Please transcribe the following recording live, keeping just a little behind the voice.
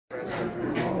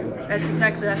That's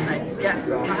exactly last night. Yeah,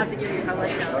 I'll have to give you. I'll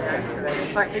let you know that.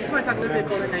 All right, so I just want to talk a little bit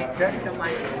Golden Knights, if you don't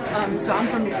mind. So I'm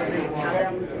from New Jersey, not that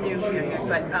I'm new here,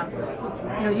 but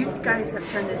you know, you guys have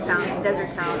turned this town, this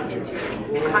desert town, into a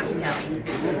hockey town.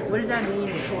 What does that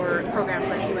mean for programs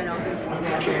like UNO? I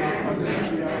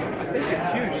think it's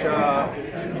huge.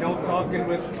 You know, talking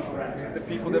with the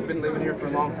people that have been living here for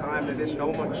a long time, they didn't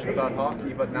know much about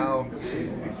hockey, but now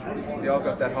they all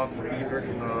got that hockey fever.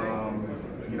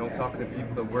 You know, talking to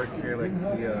people that work here, like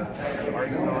the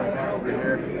Arsenal over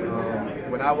here.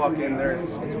 When I walk in there,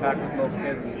 it's packed with little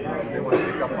kids. They want to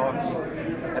pick up hockey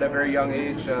at a very young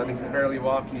age. They can barely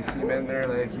walk, and you see them in there,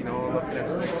 like, you know, looking at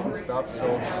sticks and stuff.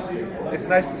 So it's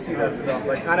nice to see that stuff.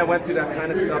 I kind of went through that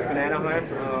kind of stuff in Anaheim.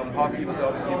 Hockey was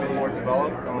obviously a bit more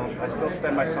developed. I still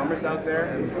spend my summers out there,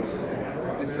 and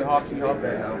it's a hockey hub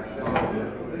right now.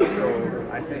 So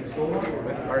I think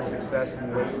with our success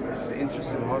and with the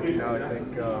interest in hockey now, I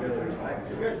think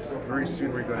very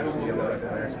soon we're going to see a lot of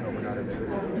players coming out of it.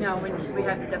 Now, when we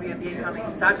have the WNBA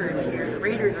coming, soccer is here, the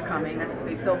Raiders are coming, that's the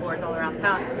big billboards all around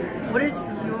town. What is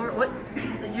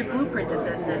your blueprint that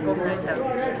the Golden Knights have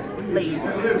laid?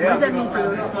 What does that mean for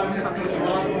those teams coming in?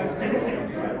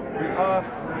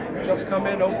 Just come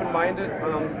in open-minded.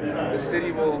 The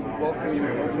city will welcome you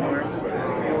with open arms.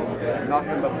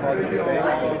 Nothing but positive things.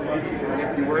 And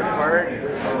if you work hard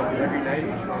every night,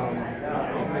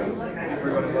 people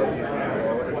are going to love you.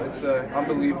 It's an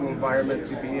unbelievable environment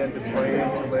to be in, to play in,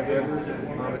 to live in.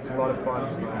 It's a lot of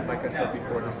fun. Like I said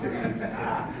before, the city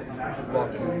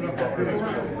welcomes us with open arms.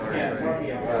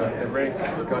 The rink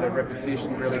got a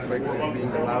reputation really quickly as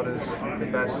being the loudest, the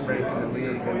best rink in the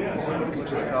league, and you can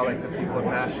just tell like the people are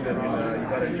passionate, and you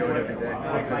got to enjoy it every day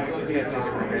because you can't take it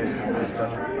for granted. It's really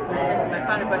special. And my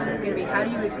final question is going to be, how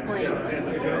do you explain,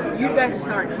 you guys just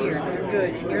aren't here, you're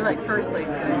good, and you're like first place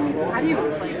good. How do you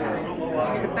explain that?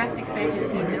 You're the best expansion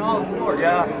team in all of sports.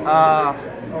 Yeah,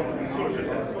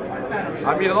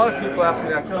 I mean, a lot of people ask me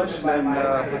that question, and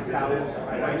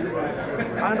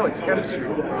I don't know, it's chemistry.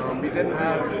 We didn't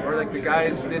have, or like the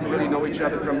guys didn't really know each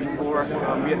other from before.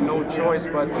 We had no choice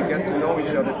but to get to know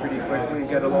each other pretty quickly and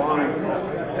get along.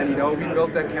 And you know, we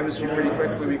built that chemistry pretty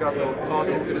quickly. We got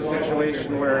tossed into the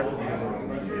situation where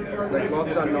like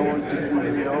lots of unknowns, we didn't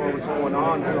really know what was going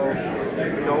on. So,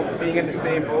 you know, being in the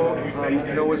same boat, you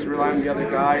can always rely on the other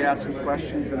guy, ask him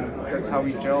questions, and that's how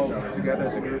we gel together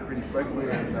as a group pretty quickly.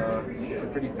 And it's a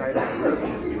pretty tight group.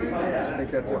 I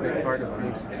think that's a big part of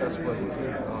being successful as a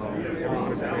team.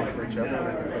 Everyone is playing for each other, and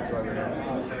I think that's why we're here.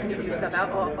 And you do stuff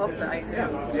out off the ice too.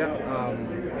 Yeah,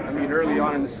 I mean, early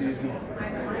on in the season,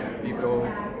 you go.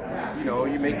 You know,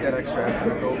 you make that extra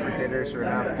effort, go for dinners or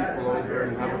have people over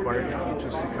and have a barbecue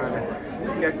just to kind of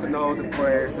get to know the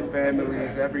players, the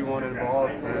families, everyone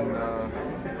involved, and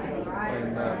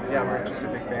yeah, we're just a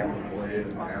big family.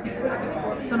 Awesome.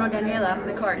 Sono Daniela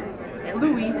McCartan e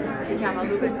lui si chiama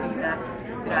Luca Sbisa.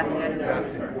 Grazie.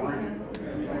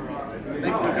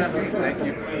 Thanks, Luca. Thank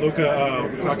you. Luca,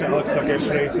 we talked to Alex Tuck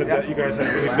yesterday. He said that you guys had a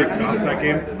really big bounce back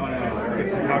game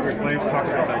against the Calgary Flames. Talk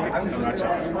about that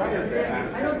matchup.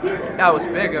 Yeah, it was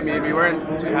big. I mean, we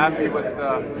weren't too happy with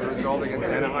the result against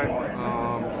Anaheim.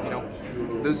 You know,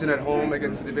 losing at home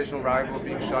against a divisional rival,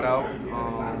 being shut out.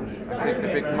 I think the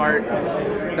big part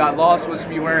of that loss was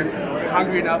we weren't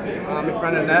hungry enough in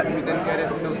front of the net. We didn't get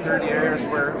into those dirty areas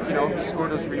where, you know, you score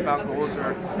those rebound goals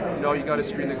or, you know, you got to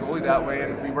screen the goalie that way.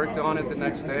 And we worked on it the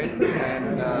next day.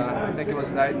 And I think it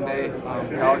was night and day.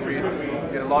 Calgary,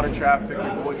 we had a lot of traffic. The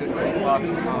goalie didn't see pucks.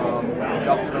 We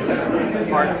got to those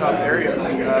hard, tough areas.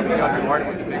 And we got rewarded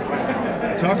with a big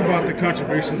win. Talk about the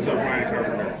contributions of Ryan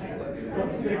Carpenter.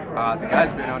 The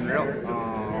guy's been unreal.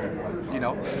 You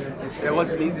know, it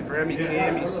wasn't easy for him. He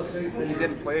came, he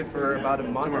didn't play for about a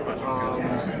month.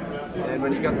 And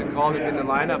when he got the call to be in the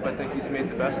lineup, I think he's made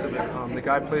the best of it. The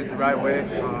guy plays the right way.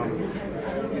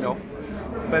 You know,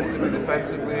 offensively,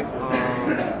 defensively.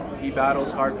 He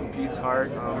battles hard, competes hard.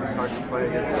 He's hard to play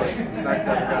against. So it's nice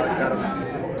to have a guy like that on the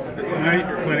team. Tonight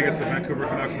you're playing against the Vancouver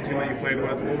Canucks, the team that you played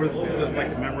with. What were the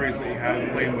memories that you had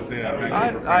playing with the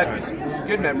Vancouver franchise?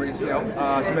 Good memories, you know.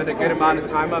 Spent a good amount of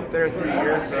time up there, 3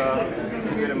 years. It's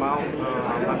a good amount.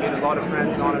 I made a lot of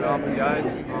friends on and off the ice.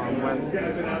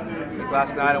 Like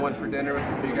last night I went for dinner with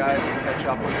a few guys to catch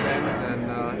up on things, and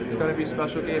it's going to be a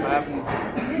special game. I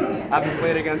haven't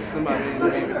played against them. I mean,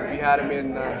 we had them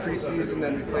in preseason,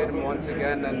 then we played them once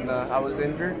again, and I was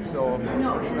injured, so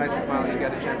it's nice to finally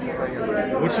get a chance to play against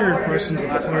them. What's your impressions of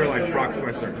a player like Brock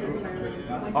Besser?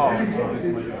 Oh,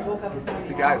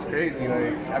 the guy's crazy.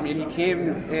 Like, I mean, he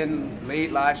came in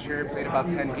late last year, played about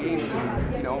 10 games,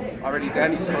 and you know, already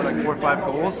then he scored like 4 or 5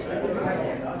 goals.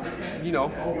 you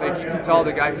know, like you can tell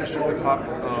the guy can shoot the puck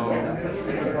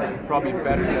probably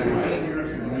better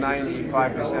than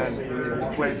 95%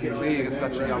 who plays in the league as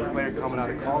such a young player coming out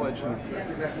of college. And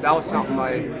that was something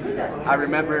I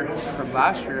remember from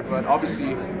last year, but obviously,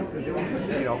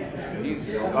 you know,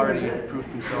 he's already proved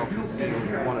himself as being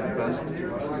one of the best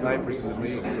snipers in the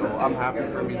league. So I'm happy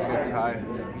for him. He's a good guy.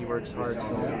 He works hard. So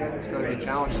it's going to be a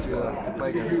challenge to play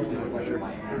against him for sure.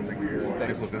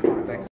 Thanks, Luca. Thanks.